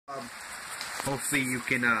Hopefully you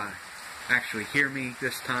can actually hear me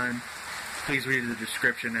this time. Please read the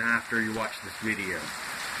description after you watch this video.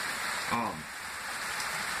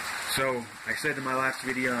 So, I said in my last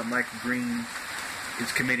video, Michael Greene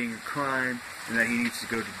is committing a crime and that he needs to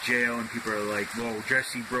go to jail, and people are like, well,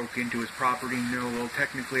 Jesse broke into his property. No, well,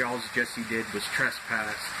 technically all Jesse did was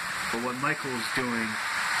trespass. But what Michael is doing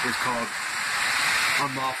is called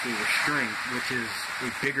unlawful restraint, which is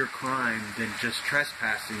a bigger crime than just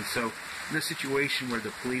trespassing. So, in a situation where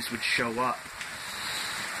the police would show up,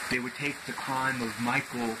 they would take the crime of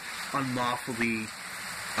Michael unlawfully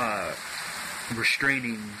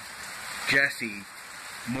restraining Jesse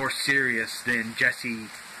more serious than Jesse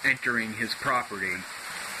entering his property.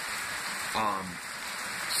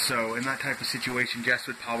 So in that type of situation, Jess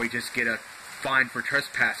would probably just get a fine for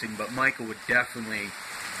trespassing, but Michael would definitely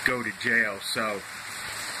go to jail. So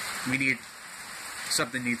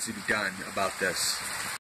something needs to be done about this.